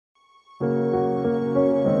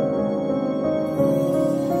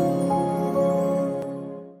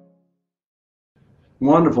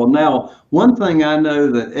Wonderful. Now, one thing I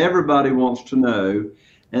know that everybody wants to know,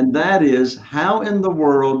 and that is how in the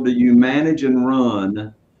world do you manage and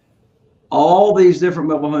run all these different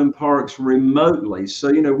mobile home parks remotely?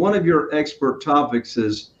 So, one of your expert topics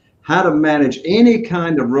is how to manage any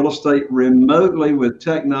kind of real estate remotely with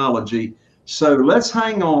technology. So let's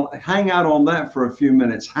hang out on that for a few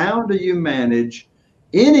minutes. How do you manage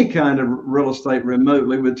any kind of real estate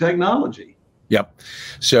remotely with technology? Yep.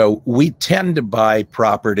 So we tend to buy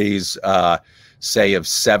properties, say of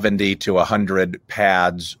 70 to 100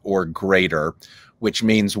 pads or greater, which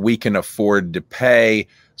means we can afford to pay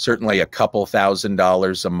certainly a couple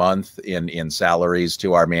 $1,000s a month in salaries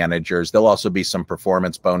to our managers. There'll also be some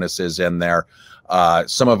performance bonuses in there.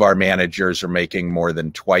 Some of our managers are making more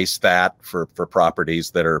than twice that for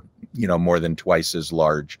properties that are, more than twice as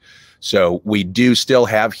large. So we do still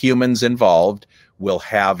have humans involved. We'll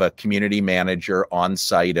have a community manager on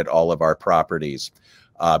site at all of our properties.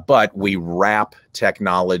 But we wrap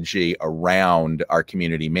technology around our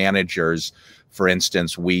community managers. For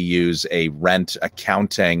instance, we use a rent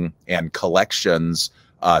accounting and collections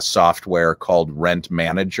software called Rent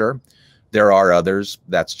Manager. There are others.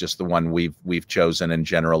 That's just the one we've chosen and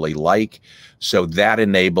generally like. So that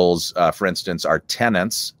enables, for instance, our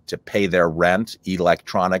tenants to pay their rent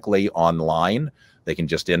electronically online. They can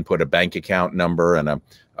just input a bank account number and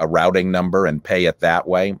a routing number and pay it that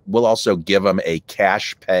way. We'll also give them a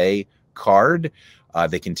cash pay card.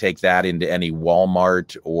 They can take that into any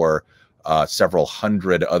Walmart or several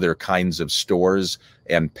hundred other kinds of stores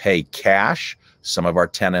and pay cash. Some of our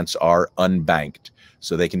tenants are unbanked.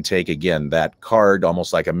 So they can take, again, that card,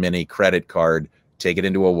 almost like a mini credit card, take it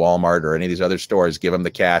into a Walmart or any of these other stores, give them the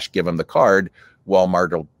cash, give them the card.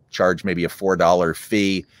 Walmart will charge maybe a $4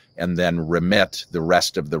 fee and then remit the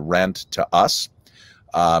rest of the rent to us.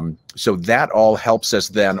 So that all helps us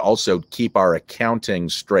then also keep our accounting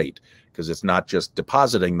straight, because it's not just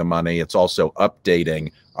depositing the money, it's also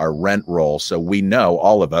updating our rent roll. So we know,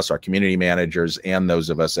 all of us, our community managers and those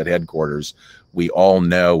of us at headquarters, we all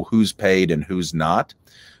know who's paid and who's not.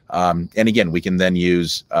 And again, we can then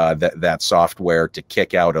use that software to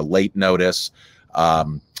kick out a late notice.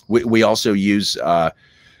 We also use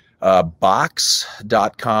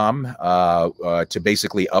box.com to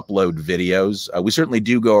basically upload videos. We certainly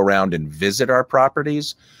do go around and visit our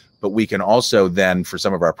properties, but we can also then, for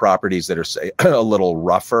some of our properties that are, say, a little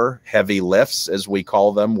rougher, heavy lifts, as we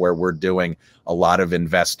call them, where we're doing a lot of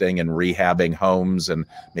investing and rehabbing homes and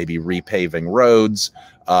maybe repaving roads,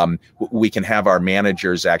 we can have our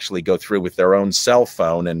managers actually go through with their own cell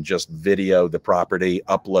phone and just video the property,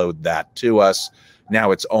 upload that to us.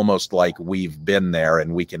 Now it's almost like we've been there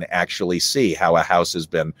and we can actually see how a house has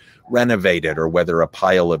been renovated or whether a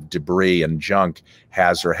pile of debris and junk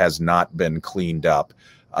has or has not been cleaned up.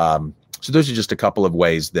 So those are just a couple of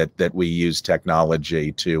ways that we use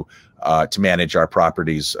technology to manage our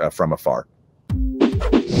properties from afar.